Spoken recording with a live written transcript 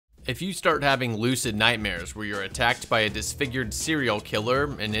If you start having lucid nightmares where you're attacked by a disfigured serial killer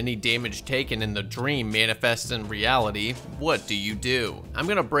and any damage taken in the dream manifests in reality, what do you do? I'm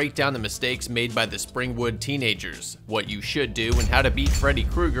gonna break down the mistakes made by the Springwood teenagers, what you should do, and how to beat Freddy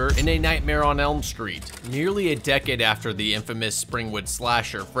Krueger in A Nightmare on Elm Street. Nearly a decade after the infamous Springwood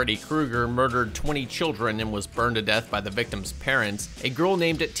slasher, Freddy Krueger murdered 20 children and was burned to death by the victim's parents, a girl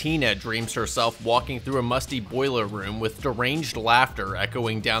named Tina dreams herself walking through a musty boiler room with deranged laughter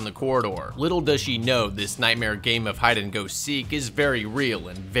echoing down the corridor. Little does she know this nightmare game of hide-and-go-seek is very real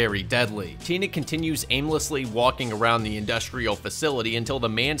and very deadly. Tina continues aimlessly walking around the industrial facility until the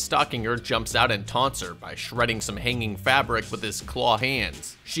man stalking her jumps out and taunts her by shredding some hanging fabric with his claw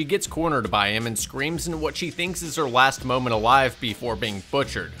hands. She gets cornered by him and screams in what she thinks is her last moment alive before being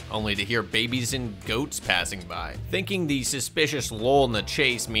butchered, only to hear babies and goats passing by. Thinking the suspicious lull in the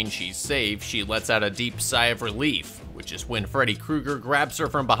chase means she's safe, she lets out a deep sigh of relief, which is when Freddy Krueger grabs her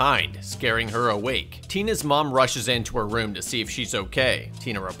from behind, scaring her awake. Tina's mom rushes into her room to see if she's okay.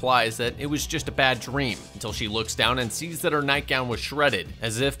 Tina replies that it was just a bad dream, until she looks down and sees that her nightgown was shredded,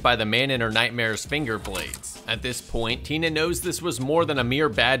 as if by the man in her nightmare's finger blades. At this point, Tina knows this was more than a mere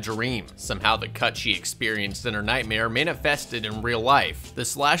bad dream. Somehow the cut she experienced in her nightmare manifested in real life. The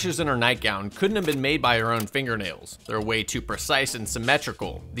slashes in her nightgown couldn't have been made by her own fingernails. They're way too precise and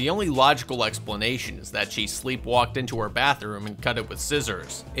symmetrical. The only logical explanation is that she sleepwalked into her bathroom and cut it with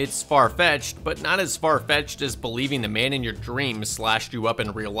scissors. It's far-fetched, but not as far-fetched as believing the man in your dream slashed you up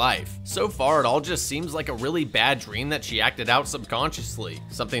in real life. So far, it all just seems like a really bad dream that she acted out subconsciously,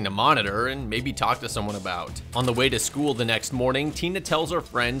 something to monitor and maybe talk to someone about. On the way to school the next morning, Tina tells her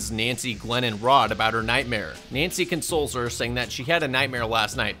friends Nancy, Glenn, and Rod about her nightmare. Nancy consoles her, saying that she had a nightmare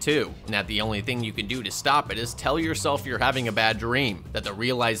last night too, and that the only thing you can do to stop it is tell yourself you're having a bad dream, that the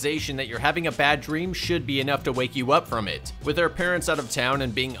realization that you're having a bad dream should be enough to wake you up from it. With her parents out of town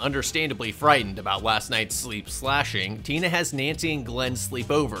and being understandably frightened about last night's sleep slashing, Tina has Nancy and Glenn sleep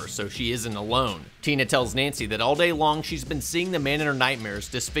over so she isn't alone. Tina tells Nancy that all day long she's been seeing the man in her nightmare's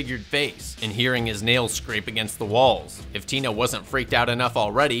disfigured face and hearing his nails scrape against the walls. If Tina wasn't freaked out enough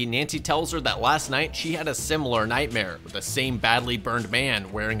already, Nancy tells her that last night she had a similar nightmare with the same badly burned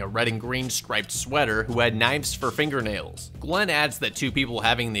man wearing a red and green striped sweater who had knives for fingernails. Glenn adds that two people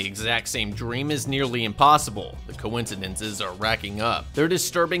having the exact same dream is nearly impossible. The coincidences are racking up. Their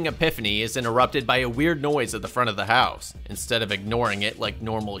disturbing epiphany is interrupted by a weird noise at the front of the house. Instead of ignoring it like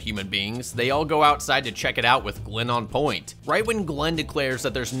normal human beings, they all go outside to check it out with Glenn on point. Right when Glenn declares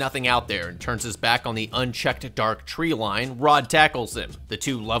that there's nothing out there and turns his back on the unchecked dark tree line, Rod tackles him. The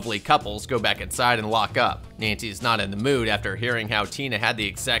two lovely couples go back inside and lock up. Nancy's not in the mood after hearing how Tina had the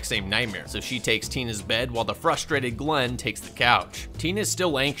exact same nightmare, so she takes Tina's bed while the frustrated Glenn takes the couch. Tina's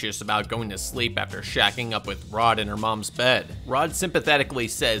still anxious about going to sleep after shacking up with Rod in her mom's bed. Rod sympathetically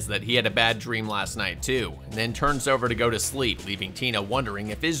says that he had a bad dream last night too, and then turns over to go to sleep, leaving Tina wondering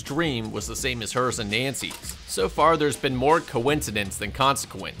if his dream was the same as hers and Nancy's. So far, there's been more coincidence than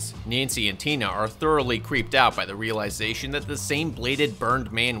consequence. Nancy and Tina are thoroughly creeped out by the realization that the same bladed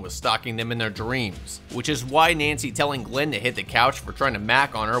burned man was stalking them in their dreams, which is why Nancy telling Glenn to hit the couch for trying to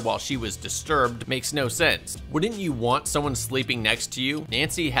mac on her while she was disturbed makes no sense. Wouldn't you want someone sleeping next to you?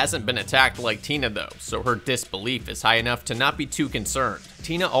 Nancy hasn't been attacked like Tina though, so her disbelief is high enough to not be too concerned.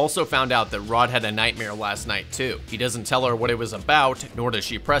 Tina also found out that Rod had a nightmare last night too. He doesn't tell her what it was about, nor does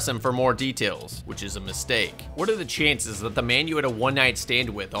she press him for more details, which is a mistake. What are the chances that the man you had a one-night stand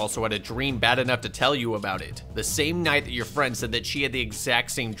with also had a dream bad enough to tell you about it? The same night that your friend said that she had the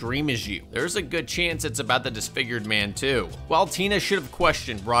exact same dream as you. There's a good chance it's about the disfigured man too. While Tina should have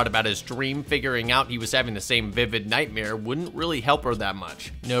questioned Rod about his dream, figuring out he was having the same vivid nightmare wouldn't really help her that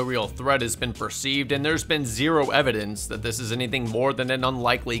much. No real threat has been perceived, and there's been zero evidence that this is anything more than an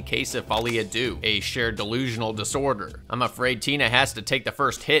unlikely case of folie à deux, a shared delusional disorder. I'm afraid Tina has to take the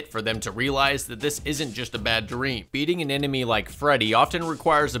first hit for them to realize that this isn't just a bad dream. Beating an enemy like Freddy often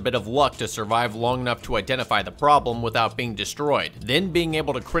requires a bit of luck to survive long enough to identify the problem without being destroyed, then being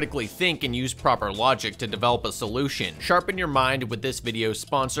able to critically think and use proper logic to develop a solution. Sharpen your mind with this video's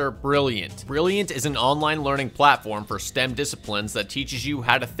sponsor, Brilliant. Brilliant is an online learning platform for STEM disciplines that teaches you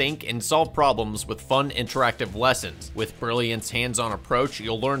how to think and solve problems with fun, interactive lessons. With Brilliant's hands-on approach,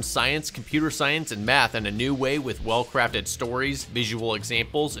 you'll learn science, computer science, and math in a new way with well-crafted stories, visual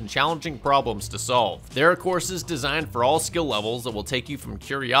examples, and challenging problems to solve. There are courses designed for all skill levels that will take you from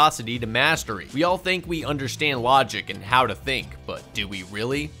curiosity to mastery. We all think we understand logic and how to think, but do we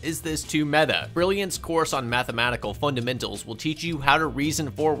really? Is this too meta? Brilliant's course on mathematical fundamentals will teach you how to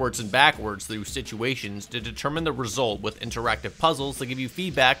reason forwards and backwards through situations to determine the result with interactive puzzles that give you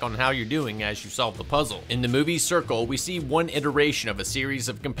feedback on how you're doing as you solve the puzzle. In the movie Circle, we see one iteration of a series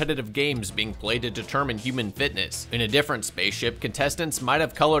of competitive games being played to determine human fitness. In a different spaceship, contestants might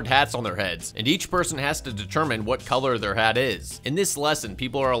have colored hats on their heads, and each person has to determine what color their hat is. In this lesson,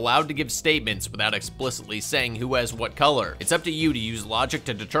 people are allowed to give statements without explicitly saying who has what color. It's up to you to use logic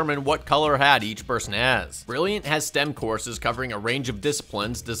to determine what color hat each person has. Brilliant has STEM courses covering a range of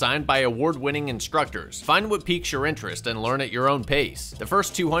disciplines designed by award-winning instructors. Find what piques your interest and learn at your own pace. The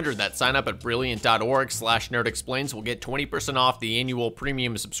first 200 that sign up at brilliant.org/nerdexplains will get 20% off the annual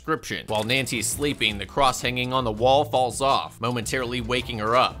premium subscription. While Nancy's sleeping, the cross hanging on the wall falls off, momentarily waking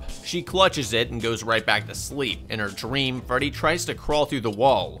her up. She clutches it and goes right back to sleep. In her dream, Freddy tries to crawl through the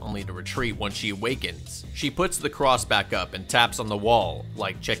wall, only to retreat once she awakens. She puts the cross back up and taps on the wall,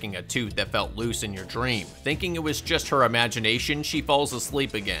 like checking a tooth that felt loose in your dream. Thinking it was just her imagination, she falls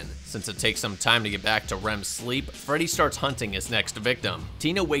asleep again. Since it takes some time to get back to REM sleep, Freddy starts hunting his next victim.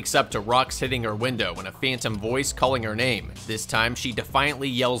 Tina wakes up to rocks hitting her window and a phantom voice calling her name. This time, she defiantly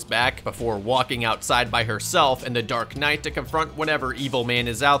yells back before walking outside by herself in the dark night to confront whatever evil man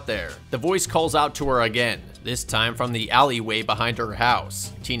is out there. The voice calls out to her again, this time from the alleyway behind her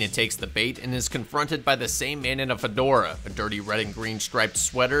house. Tina takes the bait and is confronted by the same man in a fedora, a dirty red and green striped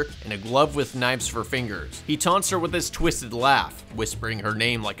sweater, and a glove with knives for fingers. He taunts her with his twisted laugh, whispering her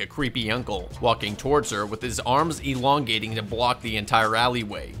name like a creepy uncle, walking towards her with his arms elongating to block the entire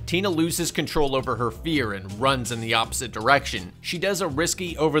alleyway. Tina loses control over her fear and runs in the opposite direction. She does a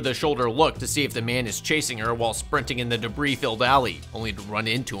risky over-the-shoulder look to see if the man is chasing her while sprinting in the debris-filled alley, only to run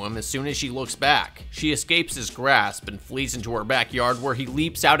into him as soon as she looks back. She escapes his grasp and flees into her backyard where he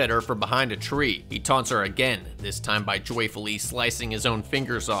leaps out at her from behind a tree. He taunts her again, this time by joyfully slicing his own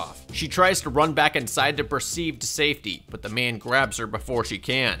fingers off. She tries to run back inside to perceived safety, but the man grabs her before she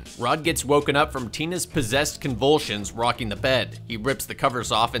can. Rod gets woken up from Tina's possessed convulsions rocking the bed. He rips the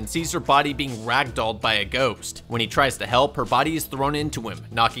covers off and sees her body being ragdolled by a ghost. When he tries to help, her body is thrown into him,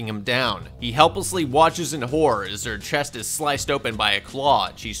 knocking him down. He helplessly watches in horror as her chest is sliced open by a claw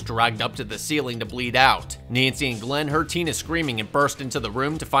and she's dragged up to the ceiling to bleed out. Nancy and Glenn heard Tina screaming and burst into the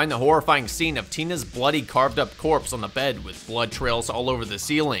room to find the horrifying scene of Tina's bloody carved up corpse on the bed with blood trails all over the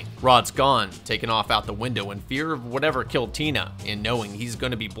ceiling. Rod's gone, taken off out the window in fear of whatever killed Tina, and knowing he's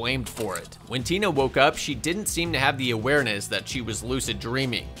going to be blamed for it. When Tina woke up, she didn't seem to have the awareness that she was lucid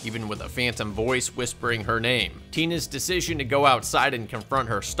dreaming, even with a phantom voice whispering her name. Tina's decision to go outside and confront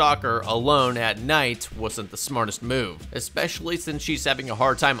her stalker alone at night wasn't the smartest move, especially since she's having a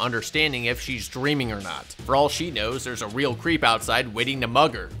hard time understanding if she's dreaming or not. For all she knows, there's a real creep outside waiting to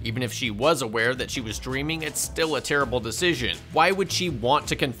mug her. Even if she was aware that she was dreaming, it's still a terrible decision. Why would she want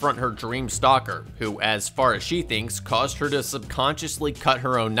to confront her dream stalker, who, as far as she thinks, caused her to subconsciously cut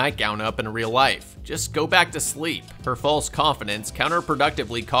her own nightgown up in real life? Just go back to sleep. Her false confidence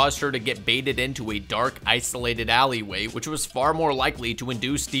counterproductively caused her to get baited into a dark, isolated alleyway, which was far more likely to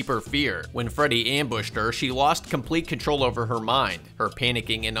induce deeper fear. When Freddy ambushed her, she lost complete control over her mind. Her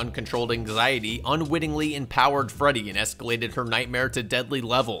panicking and uncontrolled anxiety unwittingly empowered Freddy and escalated her nightmare to deadly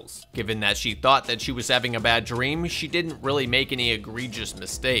levels. Given that she thought that she was having a bad dream, she didn't really make any egregious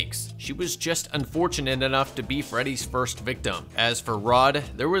mistakes. She was just unfortunate enough to be Freddy's first victim. As for Rod,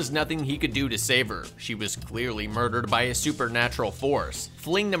 there was nothing he could do to save her. She was clearly murdered by a supernatural force.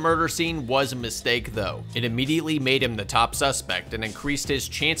 Fleeing the murder scene was a mistake though. It immediately made him the top suspect and increased his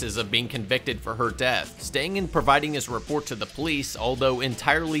chances of being convicted for her death. Staying and providing his report to the police, although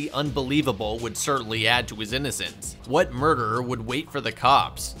entirely unbelievable, would certainly add to his innocence. What murderer would wait for the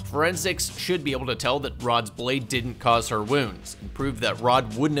cops? Forensics should be able to tell that Rod's blade didn't cause her wounds, and prove that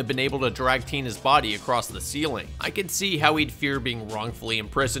Rod wouldn't have been able to drag Tina's body across the ceiling. I could see how he'd fear being wrongfully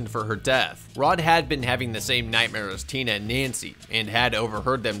imprisoned for her death. Rod had been having the same nightmare as Tina and Nancy, and had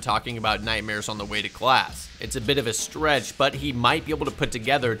overheard them talking about nightmares on the way to class. It's a bit of a stretch, but he might be able to put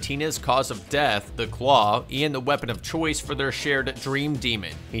together Tina's cause of death, the claw, and the weapon of choice for their shared dream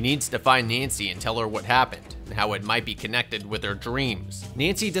demon. He needs to find Nancy and tell her what happened, and how it might be connected with her dreams.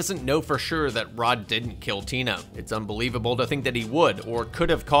 Nancy doesn't know for sure that Rod didn't kill Tina. It's unbelievable to think that he would, or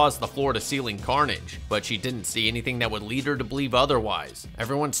could have caused the floor-to-ceiling carnage, but she didn't see anything that would lead her to believe otherwise.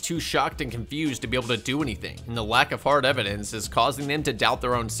 Everyone's too shocked and confused to be able to do anything, and the lack of hard evidence is causing them to doubt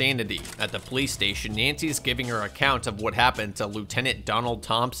their own sanity. At the police station, Nancy's giving her account of what happened to Lieutenant Donald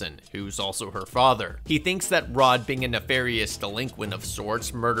Thompson, who's also her father. He thinks that Rod, being a nefarious delinquent of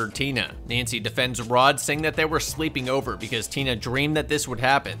sorts, murdered Tina. Nancy defends Rod, saying that they were sleeping over because Tina dreamed that this would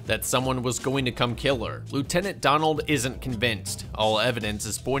happen, that someone was going to come kill her. Lieutenant Donald isn't convinced. All evidence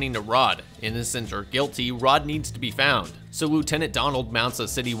is pointing to Rod. Innocent or guilty, Rod needs to be found. so Lieutenant Donald mounts a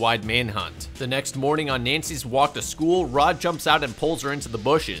citywide manhunt. The next morning on Nancy's walk to school, Rod jumps out and pulls her into the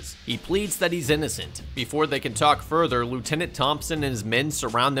bushes. He pleads that he's innocent. Before they can talk further, Lieutenant Thompson and his men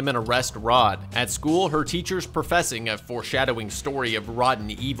surround them and arrest Rod. At school, her teacher's professing a foreshadowing story of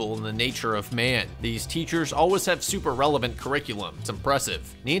rotten evil and the nature of man. These teachers always have super relevant curriculum. It's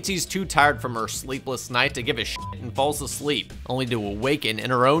impressive. Nancy's too tired from her sleepless night to give a shit and falls asleep, only to awaken in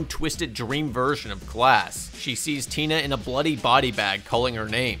her own twisted dream version of class. She sees Tina in a bloody body bag calling her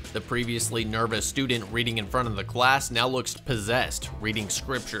name. The previously nervous student reading in front of the class now looks possessed, reading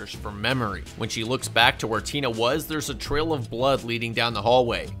scriptures from memory. When she looks back to where Tina was, there's a trail of blood leading down the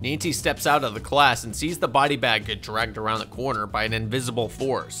hallway. Nancy steps out of the class and sees the body bag get dragged around the corner by an invisible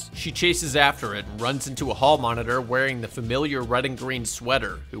force. She chases after it and runs into a hall monitor wearing the familiar red and green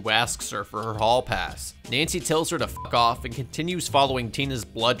sweater, who asks her for her hall pass. Nancy tells her to fuck off and continues following Tina's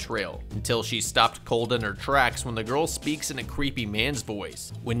blood trail until she's stopped cold in her tracks when the girl speaks in a creepy man's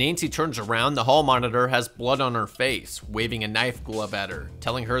voice. When Nancy turns around, the hall monitor has blood on her face, waving a knife glove at her,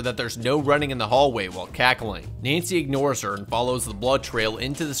 telling her that there's no running in the hallway while cackling. Nancy ignores her and follows the blood trail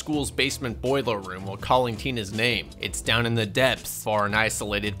into the school's basement boiler room while calling Tina's name. It's down in the depths, far and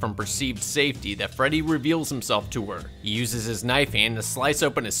isolated from perceived safety, that Freddy reveals himself to her. He uses his knife hand to slice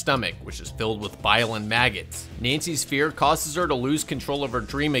open his stomach, which is filled with bile and maggots. Nancy's fear causes her to lose control of her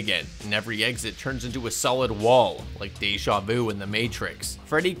dream again, and every exit turns into a solid wall, like deja vu in the Matrix.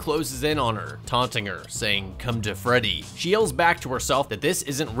 Freddy closes in on her, taunting her, saying, "Come to Freddy." She yells back to herself that this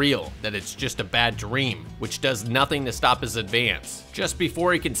isn't real, that it's just a bad dream, which does nothing to stop his advance. Just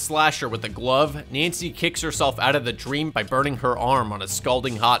before he can slash her with a glove, Nancy kicks herself out of the dream by burning her arm on a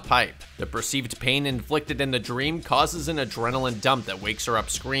scalding hot pipe. The perceived pain inflicted in the dream causes an adrenaline dump that wakes her up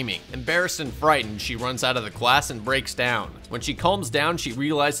screaming. Embarrassed and frightened, she runs out of the class and breaks down. When she calms down, she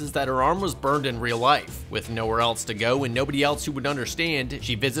realizes that her arm was burned in real life. With nowhere else to go and nobody else who would understand,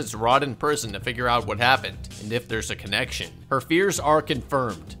 she visits Rod in prison to figure out what happened, and if there's a connection. Her fears are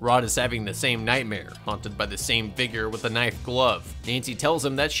confirmed. Rod is having the same nightmare, haunted by the same figure with a knife glove. Nancy tells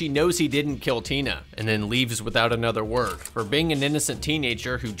him that she knows he didn't kill Tina, and then leaves without another word. For being an innocent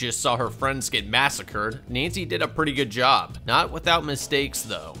teenager who just saw her friends get massacred, Nancy did a pretty good job. Not without mistakes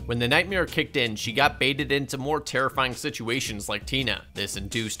though. When the nightmare kicked in, she got baited into more terrifying situations like Tina. This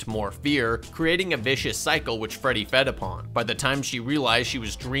induced more fear, creating a vicious cycle which Freddy fed upon. By the time she realized she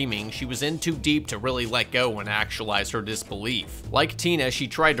was dreaming, she was in too deep to really let go and actualize her disbelief. Like Tina, she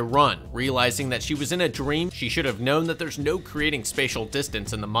tried to run, realizing that she was in a dream. She should have known that there's no creating spatial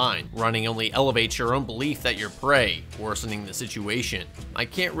distance in the mind. Running only elevates your own belief that you're prey, worsening the situation. I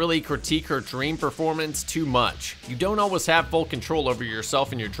can't really critique her dream performance too much. You don't always have full control over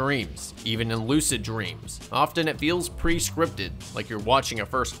yourself in your dreams, even in lucid dreams. Often it feels pre-scripted, like you're watching a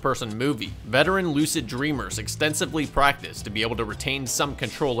first-person movie. Veteran lucid dreamers extensively practice to be able to retain some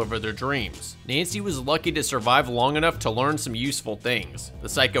control over their dreams. Nancy was lucky to survive long enough to learn some useful things. The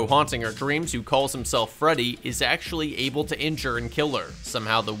psycho haunting her dreams, who calls himself Freddy, is actually able to injure and kill her.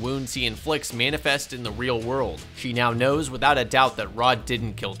 Somehow the wounds he inflicts manifest in the real world. She now knows without a doubt that Rod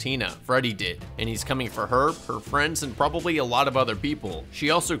didn't kill Tina, Freddy did, and he's coming for her, her friends, and probably a lot of other people. She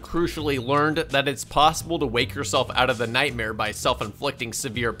also crucially learned that it's possible to wake yourself out of the nightmare by self-inflicting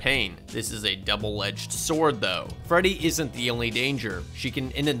severe pain. This is a double-edged sword though. Freddy isn't the only danger. She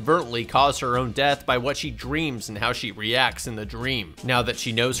can inadvertently cause her own death by what she dreams and how she reacts in the dream. Now that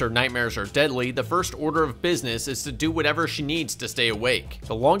she knows her nightmares are deadly, the first order of business is to do whatever she needs to stay awake.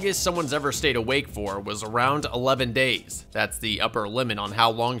 The longest someone's ever stayed awake for was around 11 days. That's the upper limit on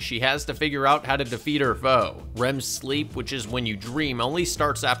how long she has to figure out how to defeat her foe. REM sleep, which is when you dream, only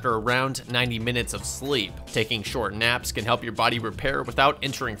starts after around 90 minutes of sleep. Taking short naps can help your body repair without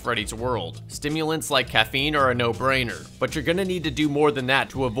entering Freddy's world. Stimulants like caffeine are a no-brainer, but you're gonna need to do more than that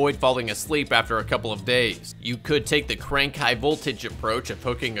to avoid falling asleep after a couple of days. You could take the crank high voltage approach of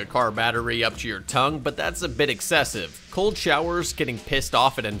hooking a car battery up to your tongue, but that's a bit excessive. Cold showers, getting pissed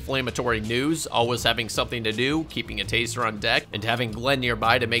off at inflammatory news, always having something to do, keeping a taser on deck, and having Glenn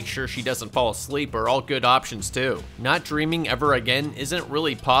nearby to make sure she doesn't fall asleep are all good options too. Not dreaming ever again isn't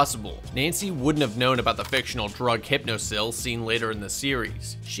really possible. Nancy wouldn't have known about the fictional drug Hypnosil seen later in the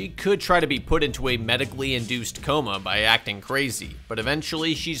series. She could try to be put into a medically induced coma by acting crazy, but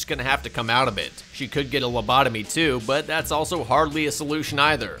eventually she's gonna have to come out of it. She could get a lobotomy too, but that's also hardly a solution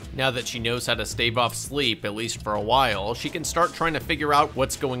either. Now that she knows how to stave off sleep, at least for a while, she can start trying to figure out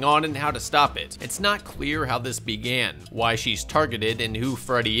what's going on and how to stop it. It's not clear how this began, why she's targeted, and who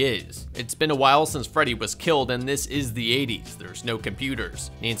Freddy is. It's been a while since Freddy was killed, world, and this is the 80s. There's no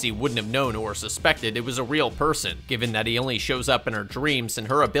computers. Nancy wouldn't have known or suspected it was a real person, given that he only shows up in her dreams, and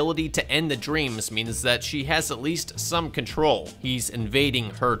her ability to end the dreams means that she has at least some control. He's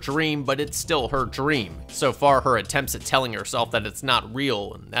invading her dream, but it's still her dream. So far, her attempts at telling herself that it's not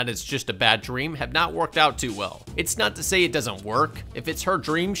real and that it's just a bad dream have not worked out too well. It's not to say it doesn't work. If it's her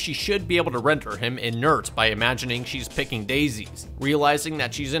dream, she should be able to render him inert by imagining she's picking daisies. Realizing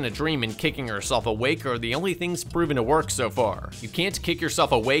that she's in a dream and kicking herself awake are the only things proven to work so far. You can't kick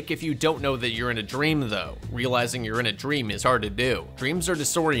yourself awake if you don't know that you're in a dream though. Realizing you're in a dream is hard to do. Dreams are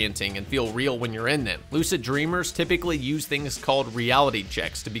disorienting and feel real when you're in them. Lucid dreamers typically use things called reality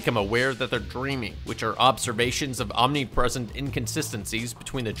checks to become aware that they're dreaming, which are observations of omnipresent inconsistencies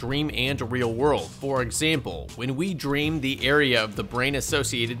between the dream and real world. For example, when we dream, the area of the brain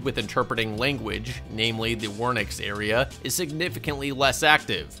associated with interpreting language, namely the Wernicke's area, is significantly less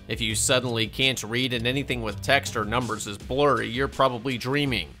active. If you suddenly can't read and anything with text or numbers is blurry, you're probably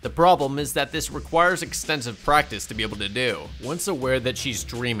dreaming. The problem is that this requires extensive practice to be able to do. Once aware that she's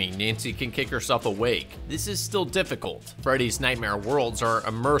dreaming, Nancy can kick herself awake. This is still difficult. Freddy's nightmare worlds are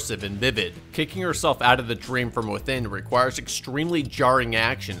immersive and vivid. Kicking herself out of the dream from within requires extremely jarring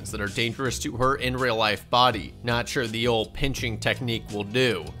actions that are dangerous to her in real life body. Not sure the old pinching technique will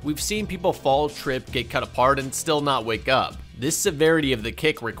do. We've seen people fall, trip, get cut apart, and still not wake up. This severity of the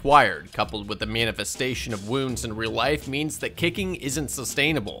kick required, coupled with the manifestation of wounds in real life, means that kicking isn't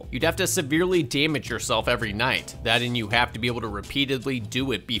sustainable. You'd have to severely damage yourself every night. That and you have to be able to repeatedly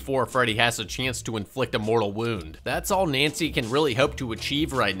do it before Freddy has a chance to inflict a mortal wound. That's all Nancy can really hope to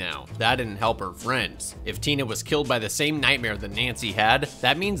achieve right now. That didn't help her friends. If Tina was killed by the same nightmare that Nancy had,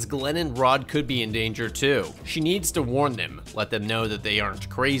 that means Glenn and Rod could be in danger too. She needs to warn them, let them know that they aren't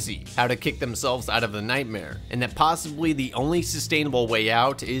crazy, how to kick themselves out of the nightmare, and that possibly the only sustainable way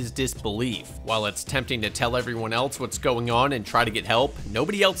out is disbelief. While it's tempting to tell everyone else what's going on and try to get help,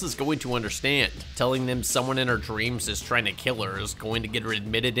 nobody else is going to understand. Telling them someone in her dreams is trying to kill her is going to get her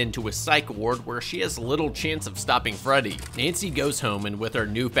admitted into a psych ward where she has little chance of stopping Freddy. Nancy goes home and with her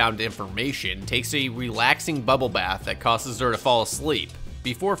newfound information, takes a relaxing bubble bath that causes her to fall asleep.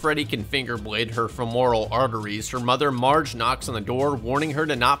 Before Freddy can finger blade her femoral arteries, her mother Marge knocks on the door, warning her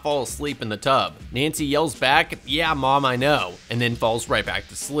to not fall asleep in the tub. Nancy yells back, "Yeah, Mom, I know," and then falls right back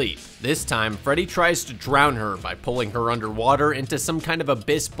to sleep. This time, Freddy tries to drown her by pulling her underwater into some kind of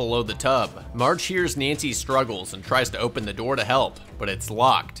abyss below the tub. Marge hears Nancy's struggles and tries to open the door to help, but it's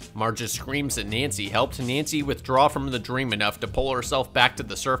locked. Marge screams that Nancy helped Nancy withdraw from the dream enough to pull herself back to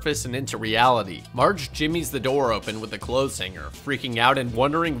the surface and into reality. Marge jimmies the door open with a clothes hanger, freaking out and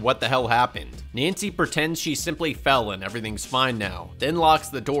wondering what the hell happened. Nancy pretends she simply fell and everything's fine now, then locks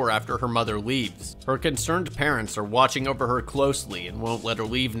the door after her mother leaves. Her concerned parents are watching over her closely and won't let her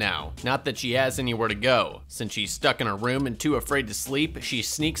leave now. Not that she has anywhere to go. Since she's stuck in her room and too afraid to sleep, she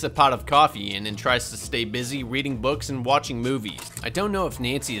sneaks a pot of coffee in and tries to stay busy reading books and watching movies. I don't know if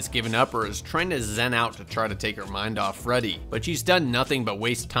Nancy has given up or is trying to zen out to try to take her mind off Freddy, but she's done nothing but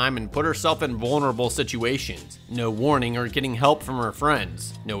waste time and put herself in vulnerable situations. No warning or getting help from her friends.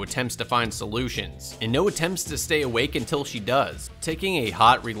 No attempts to find solutions. And no attempts to stay awake until she does. Taking a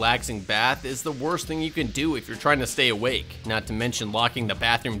hot, relaxing bath is the worst thing you can do if you're trying to stay awake. Not to mention locking the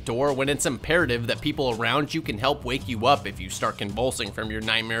bathroom door when it's imperative that people around you can help wake you up if you start convulsing from your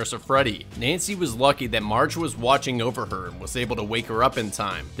nightmares of Freddy. Nancy was lucky that Marge was watching over her and was able to wake her up in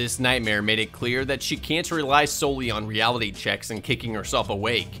time. This nightmare made it clear that she can't rely solely on reality checks and kicking herself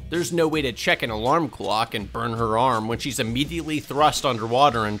awake. There's no way to check an alarm clock and burn her arm when she's immediately thrust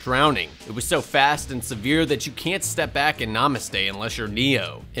underwater and drowning. It was so fast and severe that you can't step back and namaste unless you're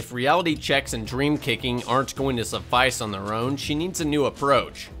Neo. If reality checks and dream kicking aren't going to suffice on their own, she needs a new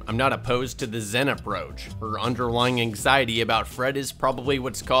approach. I'm not opposed to the Zen approach. Her underlying anxiety about Fred is probably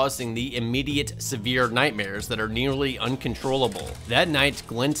what's causing the immediate severe nightmares that are nearly uncontrollable. That night,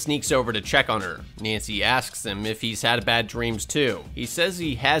 Glenn sneaks over to check on her. Nancy asks him if he's had bad dreams too. He says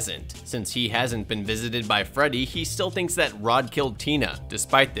he hasn't. Since he hasn't been visited by Freddy, he still thinks that Rod killed Tina.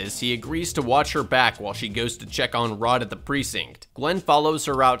 Despite this, he agrees to watch her back while she goes to check on Rod at the precinct. Glenn follows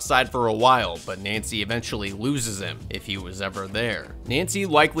her outside for a while, but Nancy eventually loses him, if he was ever there. Nancy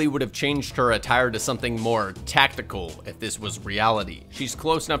likely would have changed her attire to something more tactical if this was reality. She's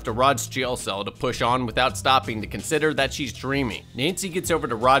close enough to Rod's jail cell to push on without stopping to consider that she's dreaming. Nancy gets over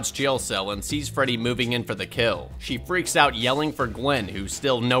to Rod's jail cell and sees Freddy moving in for the kill. She freaks out yelling for Glenn, who's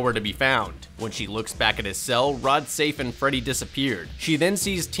still nowhere to be found. When she looks back at his cell, Rod's safe and Freddy disappeared. She then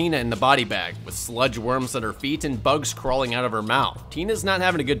sees Tina in the body bag, with sludge worms at her feet and bugs crawling out of her mouth. Tina's not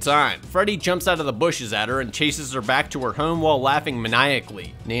having a good time. Freddy jumps out of the bushes at her and chases her back to her home while laughing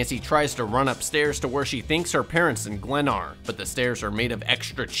maniacally. Nancy tries to run upstairs to where she thinks her parents and Glenn are, but the stairs are made of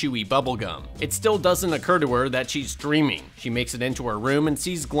extra chewy bubblegum. It still doesn't occur to her that she's dreaming. She makes it into her room and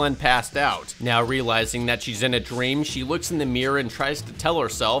sees Glenn passed out. Now realizing that she's in a dream, she looks in the mirror and tries to tell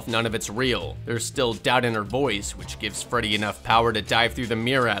herself none of it's real. There's still doubt in her voice, which gives Freddy enough power to dive through the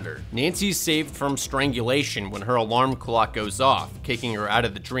mirror at her. Nancy's saved from strangulation when her alarm clock goes off, kicking her out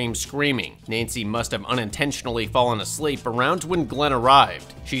of the dream screaming. Nancy must have unintentionally fallen asleep around when Glenn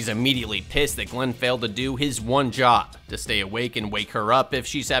arrived. She's immediately pissed that Glenn failed to do his one job, to stay awake and wake her up if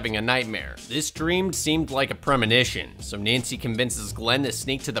she's having a nightmare. This dream seemed like a premonition, so Nancy convinces Glenn to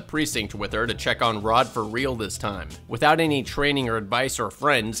sneak to the precinct with her to check on Rod for real this time. Without any training or advice or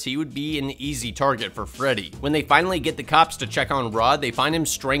friends, he would be an easy target for Freddy. When they finally get the cops to check on Rod, they find him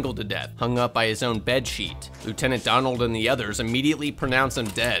strangled to death, hung up by his own bedsheet. Lieutenant Donald and the others immediately pronounce him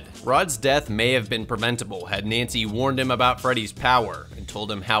dead. Rod's death may have been preventable had Nancy warned him about Freddy's power and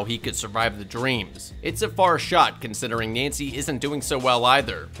told him how he could survive the dreams. It's a far shot considering Nancy isn't doing so well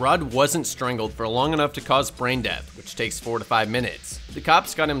either. Rod wasn't strangled for long enough to cause brain death, which takes 4 to 5 minutes. The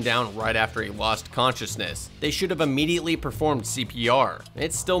cops got him down right after he lost consciousness. They should have immediately performed CPR.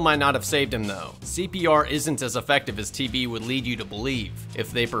 It still might not have saved him though. CPR isn't as effective as TV would lead you to believe.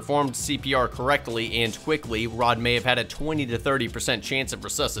 If they performed CPR correctly and quickly, Rod may have had a 20 to 30% chance of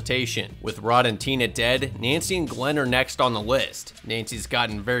resuscitation. With Rod and Tina dead, Nancy and Glenn are next on the list. Nancy's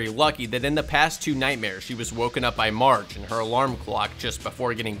gotten very lucky that in the past 2 nightmares she was woken up by Marge and her alarm clock just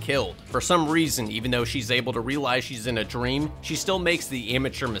before getting killed. For some reason, even though she's able to realize she's in a dream, she still makes the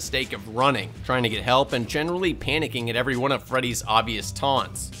amateur mistake of running, trying to get help, and generally panicking at every one of Freddy's obvious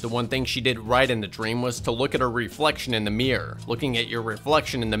taunts. The one thing she did right in the dream was to look at her reflection in the mirror. Looking at your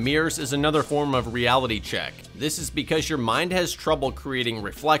reflection in the mirrors is another form of reality check. This is because your mind has trouble creating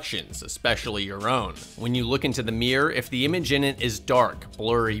reflections, especially your own. When you look into the mirror, if the image in it is dark,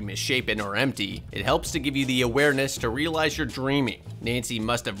 blurry, misshapen, or empty, it helps to give you the awareness to realize you're dreaming. Nancy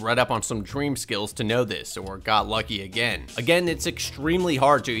must have read up on some dream skills to know this, or got lucky again. Again, it's extremely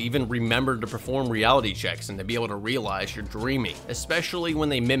hard to even remember to perform reality checks and to be able to realize you're dreaming, especially when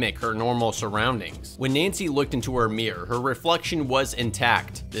they mimic her normal surroundings. When Nancy looked into her mirror, her reflection was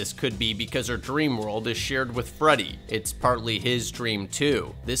intact. This could be because her dream world is shared with Freddy. It's partly his dream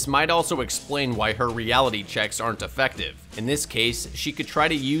too. This might also explain why her reality checks aren't effective. In this case, she could try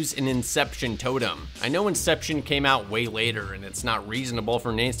to use an Inception totem. I know Inception came out way later and it's not reasonable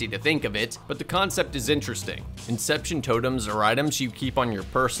for Nancy to think of it, but the concept is interesting. Inception totems are items you keep on your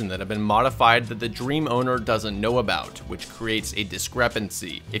person that have been modified that the dream owner doesn't know about, which creates a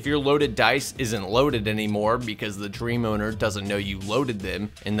discrepancy. If your loaded dice isn't loaded anymore because the dream owner doesn't know you loaded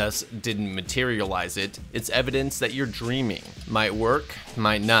them and thus didn't materialize it, it's evidence that you're dreaming. Might work,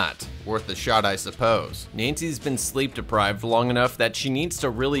 might not. Worth a shot, I suppose. Nancy's been sleep deprived long enough that she needs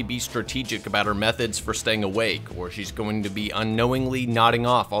to really be strategic about her methods for staying awake, or she's going to be unknowingly nodding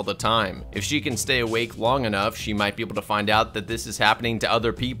off all the time. If she can stay awake long enough, she might be able to find out that this is happening to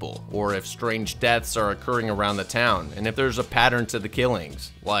other people, or if strange deaths are occurring around the town, and if there's a pattern to the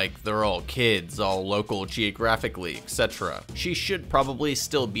killings, like they're all kids, all local geographically, etc. She should probably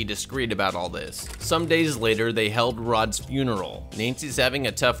still be discreet about all this. Some days later, they held Rod's funeral. Nancy's having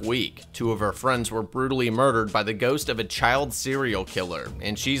a tough week. 2 of her friends were brutally murdered by the ghost of a child serial killer,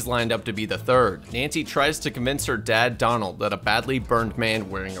 and she's lined up to be the 3rd. Nancy tries to convince her dad, Donald, that a badly burned man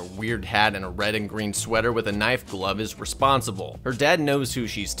wearing a weird hat and a red and green sweater with a knife glove is responsible. Her dad knows who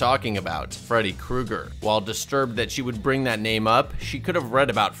she's talking about, Freddy Krueger. While disturbed that she would bring that name up, she could have read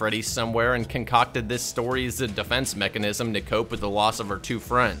about Freddy somewhere and concocted this story as a defense mechanism to cope with the loss of her 2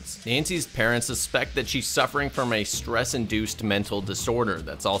 friends. Nancy's parents suspect that she's suffering from a stress-induced mental disorder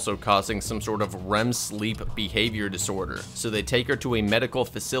that's also causing some sort of REM sleep behavior disorder, so they take her to a medical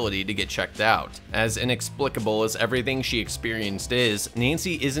facility to get checked out. As inexplicable as everything she experienced is,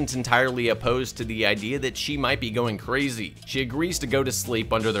 Nancy isn't entirely opposed to the idea that she might be going crazy. She agrees to go to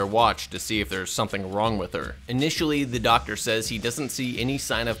sleep under their watch to see if there's something wrong with her. Initially, the doctor says he doesn't see any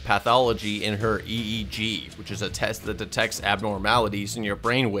sign of pathology in her EEG, which is a test that detects abnormalities in your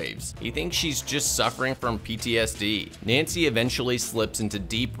brainwaves. He thinks she's just suffering from PTSD. Nancy eventually slips into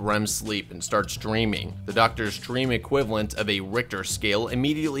deep REM REM sleep and starts dreaming. The doctor's dream equivalent of a Richter scale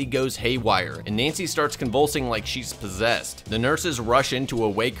immediately goes haywire, and Nancy starts convulsing like she's possessed. The nurses rush in to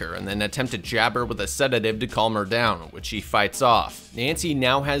awake her and then attempt to jab her with a sedative to calm her down, which she fights off. Nancy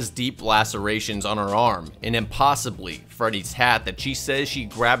now has deep lacerations on her arm, and impossibly, Freddy's hat that she says she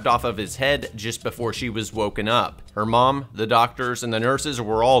grabbed off of his head just before she was woken up. Her mom, the doctors, and the nurses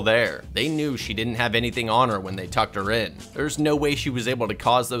were all there. They knew she didn't have anything on her when they tucked her in. There's no way she was able to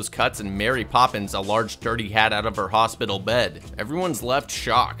cause those cuts and Mary Poppins a large dirty hat out of her hospital bed. Everyone's left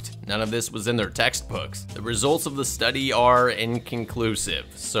shocked. None of this was in their textbooks. The results of the study are inconclusive,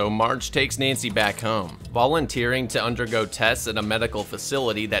 so Marge takes Nancy back home. Volunteering to undergo tests at a medical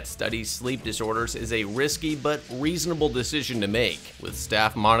facility that studies sleep disorders is a risky but reasonable decision to make. With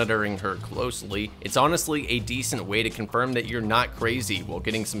staff monitoring her closely, it's honestly a decent way to confirm that you're not crazy while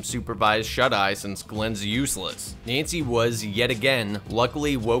getting some supervised shut-eye since Glenn's useless. Nancy was, yet again,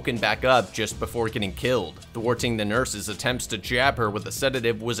 luckily woken back up just before getting killed. Thwarting the nurses' attempts to jab her with a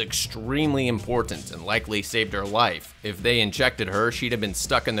sedative was extremely important and likely saved her life. If they injected her, she'd have been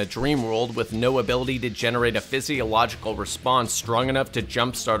stuck in the dream world with no ability to generate a physiological response strong enough to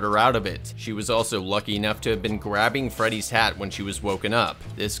jumpstart her out of it. She was also lucky enough to have been grabbing Freddy's hat when she was woken up.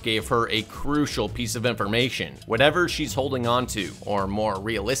 This gave her a crucial piece of information. Whatever she's holding on to, or more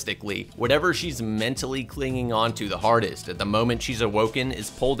realistically, whatever she's mentally clinging on to the hardest at the moment she's awoken is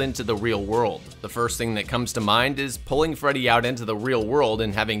pulled into the real world. The first thing that comes to mind is pulling Freddy out into the real world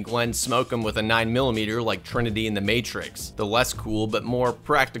and having Glenn smoke him with a 9mm like Trinity in the Matrix. The less cool but more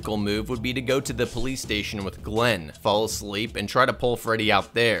practical move would be to go to the police station with Glenn, fall asleep, and try to pull Freddy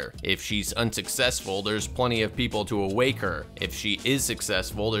out there. If she's unsuccessful, there's plenty of people to awake her. If she is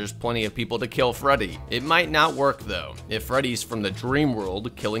successful, there's plenty of people to kill Freddy. It might not work though. If Freddy's from the dream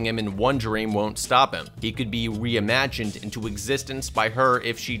world, killing him in one dream won't stop him. He could be reimagined into existence by her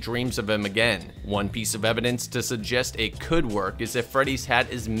if she dreams of him again. One piece of evidence to suggest it could work is if Freddy's hat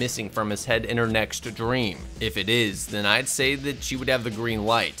is missing from his head in her next dream. If it is, then I'd say that she would have the green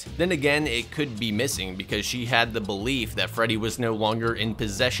light. Then again, it could be missing because she had the belief that Freddy was no longer in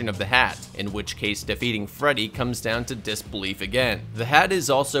possession of the hat, in which case defeating Freddy comes down to disbelief again. The hat is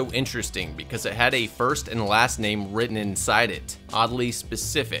also interesting because it had a first and last name written inside it. Oddly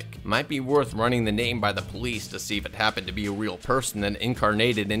specific. Might be worth running the name by the police to see if it happened to be a real person that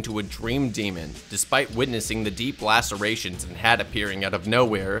incarnated into a dream demon. Despite witnessing the deep lacerations and hat appearing out of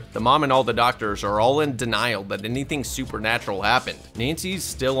nowhere, the mom and all the doctors are all in denial that anything supernatural happened. Nancy's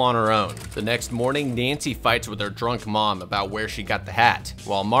still on her own. The next morning, Nancy fights with her drunk mom about where she got the hat.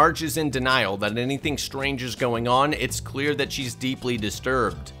 While Marge is in denial that anything strange is going on, it's clear that she's deeply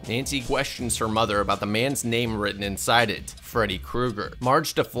disturbed. Nancy questions her mother about the man's name written inside it, Freddy Krueger.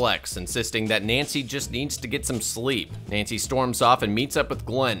 Marge deflects, insisting that Nancy just needs to get some sleep. Nancy storms off and meets up with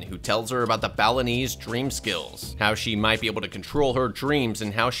Glenn, who tells her about the Balinese dream skills, how she might be able to control her dreams,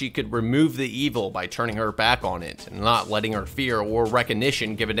 and how she could remove the evil by turning her back on it, and not letting her fear or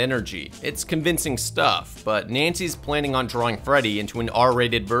recognition give it energy. It's convincing stuff, but Nancy's planning on drawing Freddy into an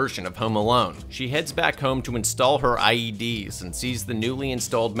R-rated version of Home Alone. She heads back home to install her IEDs and sees the newly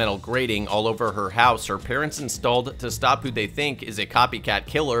installed metal grating all over her house her parents installed to stop who they think is a copycat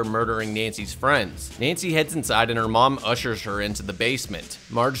killer murdering Nancy's friends. Nancy heads inside and her mom ushers her into the basement.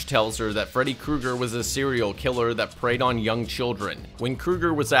 Marge tells her that Freddy Krueger was a serial killer that preyed on young children. When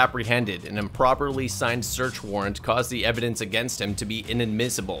Krueger was apprehended, an improperly signed search warrant caused the evidence against him to be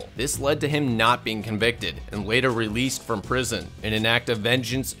inadmissible. This led to him not being convicted and later released from prison. In an act of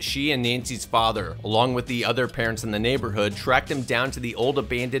vengeance, she and Nancy's father, along with the other parents in the neighborhood, tracked him down to the old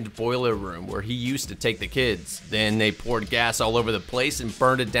abandoned boiler room where he used to take the kids. Then they poured gas all over the place and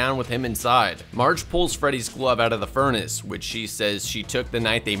burned it down with him inside. Marge pulls Freddy's glove out of the furnace, which she says she took the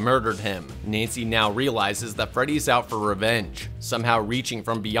night they murdered him. Nancy now realizes that Freddy's out for revenge, somehow reaching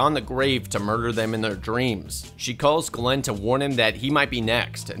from beyond the grave to murder them in their dreams. She calls Glenn to warn him that he might be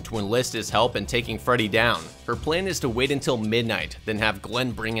next and to enlist his help in taking Freddy down. Her plan is to wait until midnight, then have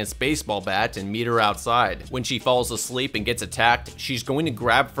Glenn bring his baseball bat and meet her outside. When she falls asleep and gets attacked, she's going to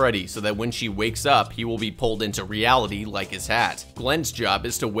grab Freddy so that when she wakes up, he will be pulled into reality like his hat. Glenn's job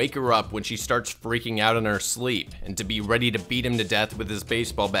is to wake her up when she starts freaking out in her sleep, and to be ready to beat him to death with his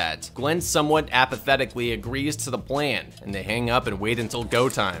baseball bat. Glenn somewhat apathetically agrees to the plan, and they hang up and wait until go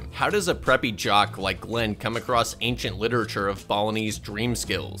time. How does a preppy jock like Glenn come across ancient literature of Balinese dream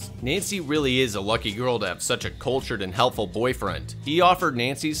skills? Nancy really is a lucky girl to have such a cultured and helpful boyfriend. He offered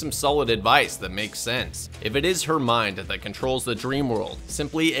Nancy some solid advice that makes sense. If it is her mind that controls the dream world,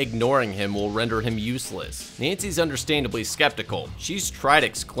 simply ignoring him will render him useless. Nancy's understandably skeptical. She's tried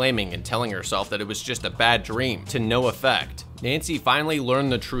exclaiming and telling herself that it was just a bad dream, to no effect. Nancy finally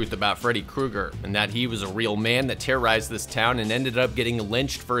learned the truth about Freddy Krueger, and that he was a real man that terrorized this town and ended up getting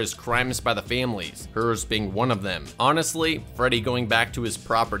lynched for his crimes by the families, hers being one of them. Honestly, Freddy going back to his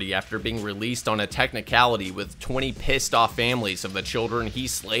property after being released on a technicality with 20 pissed off families of the children he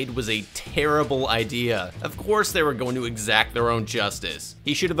slayed was a terrible idea. Of course they were going to exact their own justice.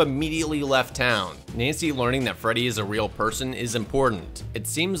 He should have immediately left town. Nancy learning that Freddy is a real person is important. It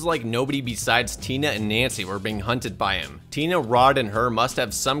seems like nobody besides Tina and Nancy were being hunted by him. Tina, Rod, and her must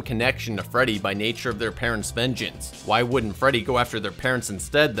have some connection to Freddy by nature of their parents' vengeance. Why wouldn't Freddy go after their parents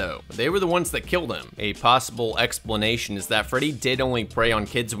instead though? They were the ones that killed him. A possible explanation is that Freddy did only prey on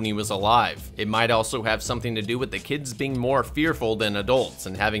kids when he was alive. It might also have something to do with the kids being more fearful than adults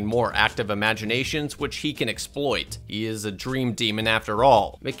and having more active imaginations which he can exploit. He is a dream demon after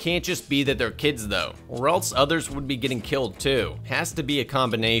all. It can't just be that they're kids though, or else others would be getting killed too. Has to be a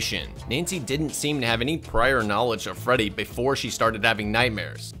combination. Nancy didn't seem to have any prior knowledge of Freddy before she started having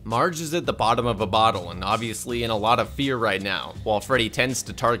nightmares. Marge is at the bottom of a bottle and obviously in a lot of fear right now. While Freddy tends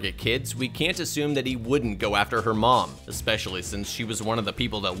to target kids, we can't assume that he wouldn't go after her mom, especially since she was one of the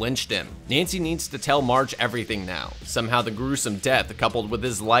people that lynched him. Nancy needs to tell Marge everything now. Somehow the gruesome death coupled with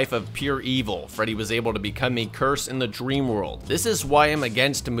his life of pure evil, Freddy was able to become a curse in the dream world. This is why I'm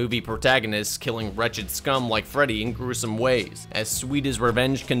against movie protagonists killing wretched scum like Freddy in gruesome ways. As sweet as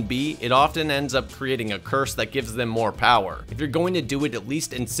revenge can be, it often ends up creating a curse that gives them more power. If you're going to do it, at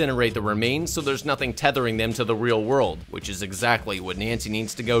least incinerate the remains so there's nothing tethering them to the real world, which is exactly what Nancy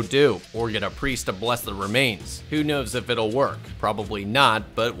needs to go do, or get a priest to bless the remains. Who knows if it'll work? Probably not,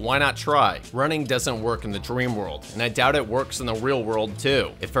 but why not try? Running doesn't work in the dream world, and I doubt it works in the real world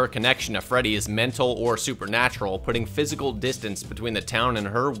too. If her connection to Freddy is mental or supernatural, putting physical distance between the town and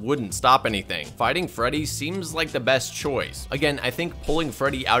her wouldn't stop anything. Fighting Freddy seems like the best choice. Again, I think pulling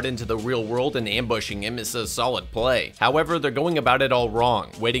Freddy out into the real world and ambushing him is a solid play. However, they're going about it all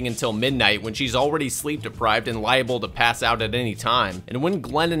wrong, waiting until midnight when she's already sleep deprived and liable to pass out at any time, and when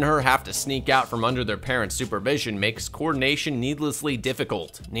Glenn and her have to sneak out from under their parents' supervision makes coordination needlessly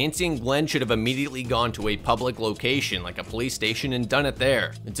difficult. Nancy and Glenn should have immediately gone to a public location like a police station and done it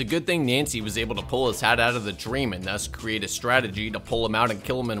there. It's a good thing Nancy was able to pull his hat out of the dream and thus create a strategy to pull him out and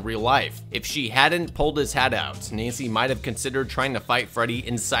kill him in real life. If she hadn't pulled his hat out, Nancy might have considered trying to fight Freddy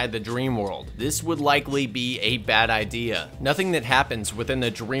inside the dream world. This would likely be a bad idea. Nothing that happens within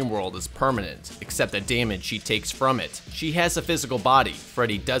the dream world is permanent, except the damage she takes from it. She has a physical body,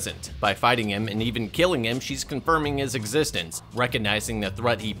 Freddy doesn't. By fighting him and even killing him, she's confirming his existence, recognizing the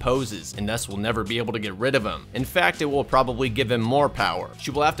threat he poses, and thus will never be able to get rid of him. In fact, it will probably give him more power.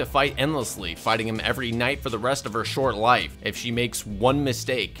 She will have to fight endlessly, fighting him every night for the rest of her short life. If she makes one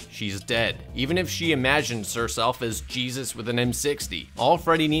mistake, she's dead. Even if she imagines herself as Jesus with an M60, all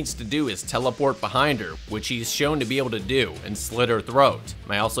Freddy needs to do is teleport behind her, which he's shown to be able to do, and slit her throat.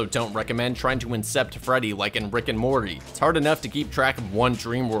 I also don't recommend trying to incept Freddy like in Rick and Morty. It's hard enough to keep track of one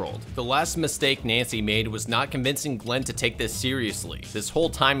dream world. The last mistake Nancy made was not convincing Glenn to take this seriously. This whole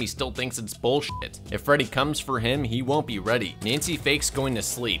time he still thinks it's bullshit. If Freddy comes for him, he won't be ready. Nancy fakes going to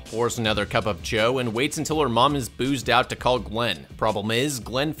sleep, pours another cup of Joe, and waits until her mom is boozed out to call Glenn. Problem is,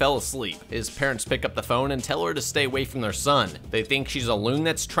 Glenn fell asleep. His parents pick up the phone and tell her to stay away from their son. They think she's a loon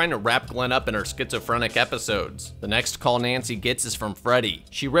that's trying to wrap Glenn up in her schizophrenic episodes. The next call Nancy gets is from Freddy.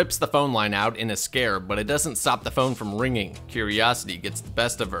 She rips the phone line out in a scare, but it doesn't stop the phone from ringing. Curiosity gets the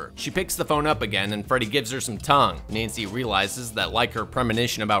best of her. She picks the phone up again and Freddy gives her some tongue. Nancy realizes that like her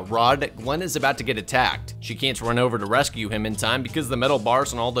premonition about Rod, Glenn is about to get attacked. She can't run over to rescue him in time because the metal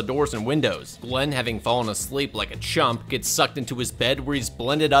bars on all the doors and windows. Glenn, having fallen asleep like a chump, gets sucked into his bed where he's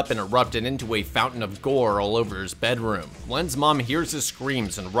blended up and erupted into a fountain of gore all over his bedroom. Glenn's mom hears his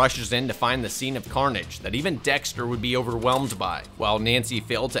screams and rushes in to find the scene of carnage that even Dexter would be overwhelmed by. While Nancy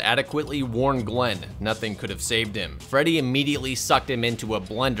failed to adequately warn Glenn, nothing could have saved him. Freddy immediately sucked him into a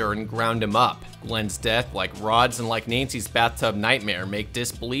blender and ground him up. Glenn's death, like Rod's and like Nancy's bathtub nightmare, make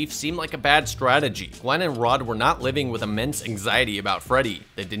disbelief seem like a bad strategy. Glenn and Rod were not living with immense anxiety about Freddy.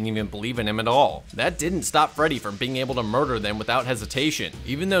 They didn't even believe in him at all. That didn't stop Freddy from being able to murder them without hesitation.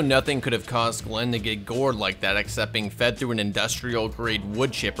 Even though nothing could have caused Glenn to get gored like that except being fed through an industrial-grade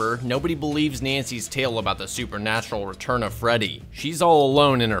wood chipper, nobody believes Nancy's tale about the supernatural return of Freddy. She's all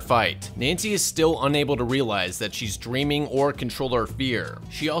alone in her fight. Nancy is still unable to realize that she's dreaming or control her fear.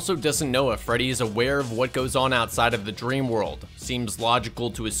 She also doesn't know if Freddy is aware of what goes on outside of the dream world, Seems logical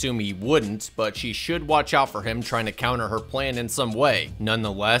to assume he wouldn't, but she should watch out for him trying to counter her plan in some way.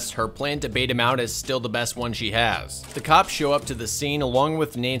 Nonetheless, her plan to bait him out is still the best one she has. The cops show up to the scene along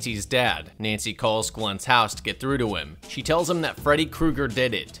with Nancy's dad. Nancy calls Glenn's house to get through to him. She tells him that Freddy Krueger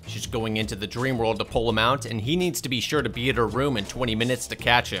did it. She's going into the dream world to pull him out, and he needs to be sure to be at her room in 20 minutes to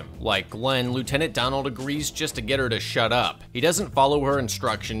catch him. Like Glenn, Lieutenant Donald agrees just to get her to shut up. He doesn't follow her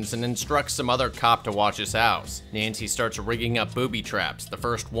instructions and instructs some other cop to watch his house. Nancy starts rigging up booby traps. The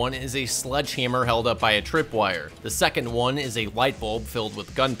first one is a sledgehammer held up by a tripwire. The second one is a light bulb filled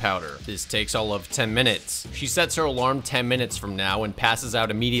with gunpowder. This takes all of 10 minutes. She sets her alarm 10 minutes from now and passes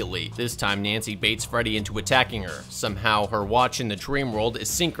out immediately. This time Nancy baits Freddy into attacking her. Somehow her watch in the dream world is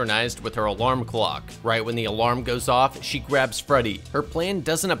synchronized with her alarm clock. Right when the alarm goes off, she grabs Freddy. Her plan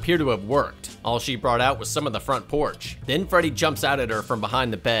doesn't appear to have worked. All she brought out was some of the front porch. Then Freddy jumps out at her from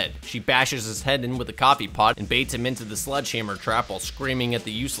behind the bed. She bashes his head in with a coffee pot and baits him into the sledgehammer trap while screaming at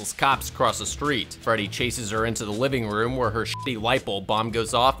the useless cops across the street. Freddy chases her into the living room where her shitty light bulb bomb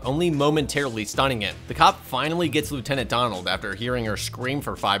goes off, only momentarily stunning him. The cop finally gets Lieutenant Donald after hearing her scream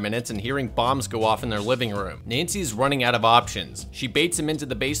for 5 minutes and hearing bombs go off in their living room. Nancy's running out of options. She baits him into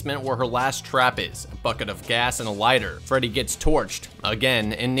the basement where her last trap is, a bucket of gas and a lighter. Freddy gets torched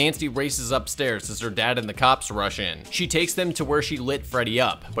again, and Nancy races upstairs as her dad and the cops rush in. She takes them to where she lit Freddy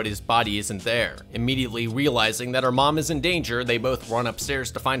up, but his body isn't there. Immediately realizing that her mom is in danger, they both run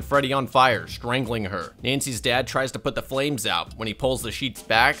upstairs to find Freddy on fire, strangling her. Nancy's dad tries to put the flames out. When he pulls the sheets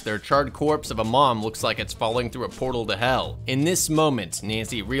back, their charred corpse of a mom looks like it's falling through a portal to hell. In this moment,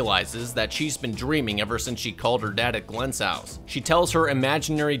 Nancy realizes that she's been dreaming ever since she called her dad at Glenn's house. She tells her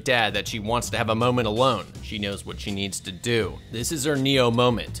imaginary dad that she wants to have a moment alone. She knows what she needs to do. This is her Neo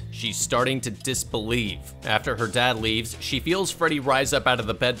moment. She's starting to disbelieve. After her dad leaves, she feels Freddy rise up out of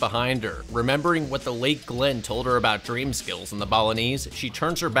the bed behind her. Remembering what the late Glenn told her about dream skills in the Balinese, she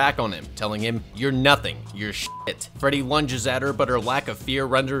turns her back on him, telling him, "You're nothing, you're shit." Freddy lunges at her, but her lack of fear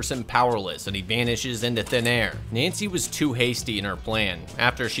renders him powerless and he vanishes into thin air. Nancy was too hasty in her plan.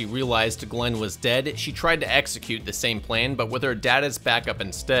 After she realized Glenn was dead, she tried to execute the same plan, but with her dad as backup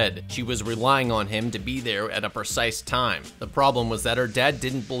instead. She was relying on him to be there at a precise time. The problem was that her dad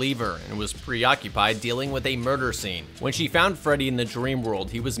didn't believe her and was preoccupied dealing with a murder scene. When she found Freddy in the dream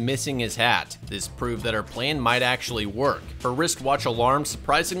world, he was missing his hat. This proved that her plan might actually work. Her wristwatch alarm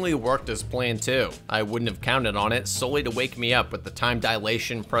surprisingly worked as planned too. I wouldn't have counted on it solely to wake me up with the time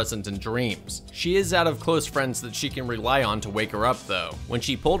dilation present in dreams. She is out of close friends that she can rely on to wake her up though. When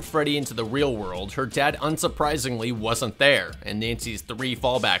she pulled Freddy into the real world, her dad unsurprisingly wasn't there, and Nancy's 3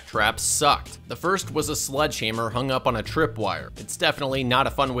 fallback traps sucked. The first was a sledgehammer hung up on a tripwire. It's definitely not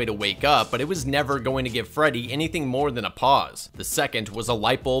a fun way to wake up, but it was never going to give Freddy anything more than a pause. The second was a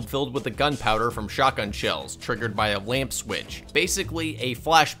light bulb filled with the gunpowder from shotgun shells, triggered by a lamp switch. Basically a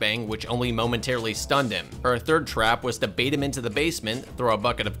flashbang which only momentarily stunned him. Her third trap was to bait him into the basement, throw a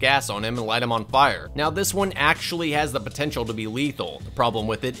bucket of gas on him, and light him on fire. Now this one actually has the potential to be lethal. The problem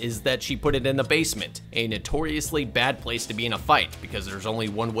with it is that she put it in the basement, a notoriously bad place to be in a fight because there's only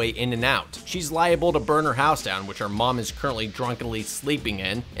one way in and out. She's liable to burn her house down, which her mom is currently drunkenly sleeping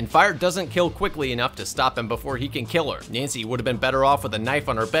in, and fire doesn't kill quickly enough to stop him before he can kill her. Nancy would have been better off with a knife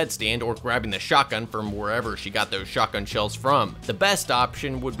on her bedstand or grabbing the shotgun from wherever she got those shotgun shells from. The best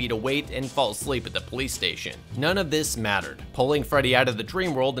option would be to wait and fall asleep at the police station. None of this mattered. Pulling Freddy out of the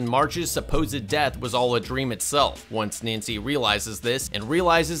dream world and Marge's supposed death was all a dream itself. Once Nancy realizes this and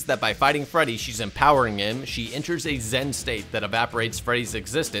realizes that by fighting Freddy she's empowering him, she enters a zen state that evaporates Freddy's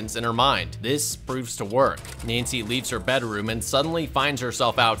existence in her mind. This proves to work. Nancy leaves her bedroom and suddenly finds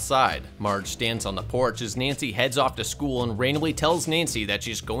herself outside. Marge stands on the porch as Nancy heads off to school and randomly tells Nancy that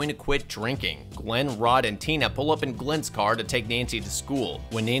she's going to quit drinking. Glenn, Rod, and Tina pull up in Glenn's car to take Nancy to school.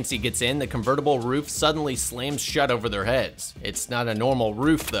 When Nancy gets in, the convertible roof suddenly slams shut over their heads. It's not a normal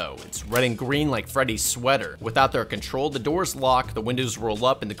roof though, it's red and green like Freddy's sweater. Without their control, the doors lock, the windows roll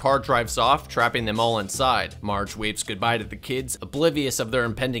up, and the car drives off, trapping them all inside. Marge waves goodbye to the kids, oblivious of their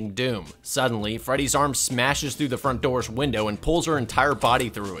impending doom. Suddenly, Freddy's arm smashes through the front door's window and pulls her entire body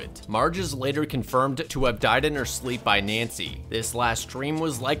through it. Marge is later confirmed to have died in her sleep by Nancy. This last dream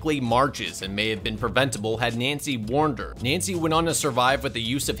was likely Marge's and may have been preventable had Nancy warned her. Nancy went on to survive with the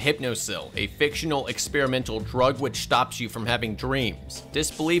use of Hypnosil, a fictional experimental drug which stops you from having dreams.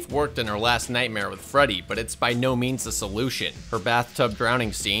 Disbelief worked in her last nightmare with Freddy, but it's by no means the solution. Her bathtub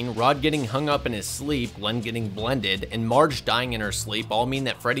drowning scene, Rod getting hung up in his sleep, Glenn getting blended, and Marge dying in her sleep all mean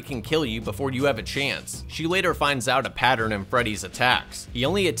that Freddy can kill you before you have a chance. She later finds out a pattern in Freddy's attacks. He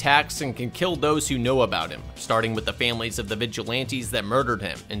only attacks and can kill those who know about him, starting with the families of the vigilantes that murdered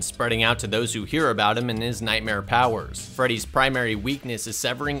him, and spreading out to those who hear about him and his nightmare powers. powers. Freddy's primary weakness is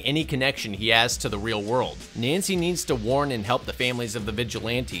severing any connection he has to the real world. Nancy needs to warn and help the families of the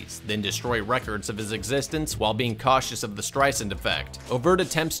vigilantes, then destroy records of his existence while being cautious of the Streisand effect. Overt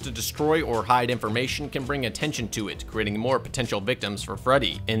attempts to destroy or hide information can bring attention to it, creating more potential victims for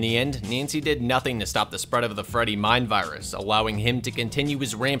Freddy. In the end, Nancy did nothing to stop the spread of the Freddy mind virus, allowing him to continue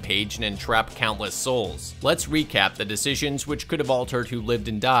his rampage and entrap countless souls. Let's recap the decisions which could have altered who lived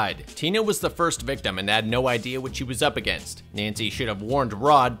and died. Tina was the first victim and had no idea what she was up against. Nancy should have warned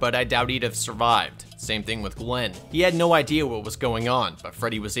Rod, but I doubt he'd have survived. Same thing with Glenn. He had no idea what was going on, but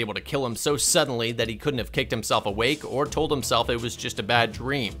Freddy was able to kill him so suddenly that he couldn't have kicked himself awake or told himself it was just a bad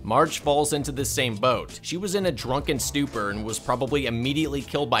dream. Marge falls into the same boat. She was in a drunken stupor and was probably immediately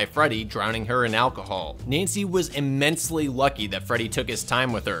killed by Freddy, drowning her in alcohol. Nancy was immensely lucky that Freddy took his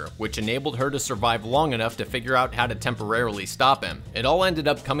time with her, which enabled her to survive long enough to figure out how to temporarily stop him. It all ended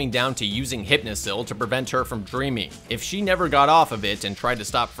up coming down to using Hypnosil to prevent her from dreaming. If she never got off of it and tried to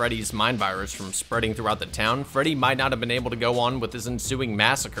stop Freddy's mind virus from spreading throughout the town, Freddy might not have been able to go on with his ensuing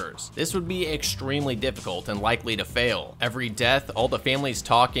massacres. This would be extremely difficult and likely to fail. Every death, all the families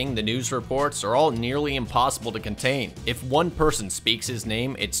talking, the news reports are all nearly impossible to contain. If one person speaks his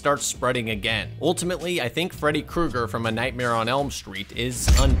name, it starts spreading again. Ultimately, I think Freddy Krueger from A Nightmare on Elm Street is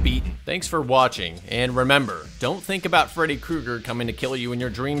unbeaten. Thanks for watching, and remember, don't think about Freddy Krueger coming to kill you in your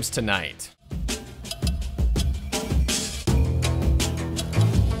dreams tonight.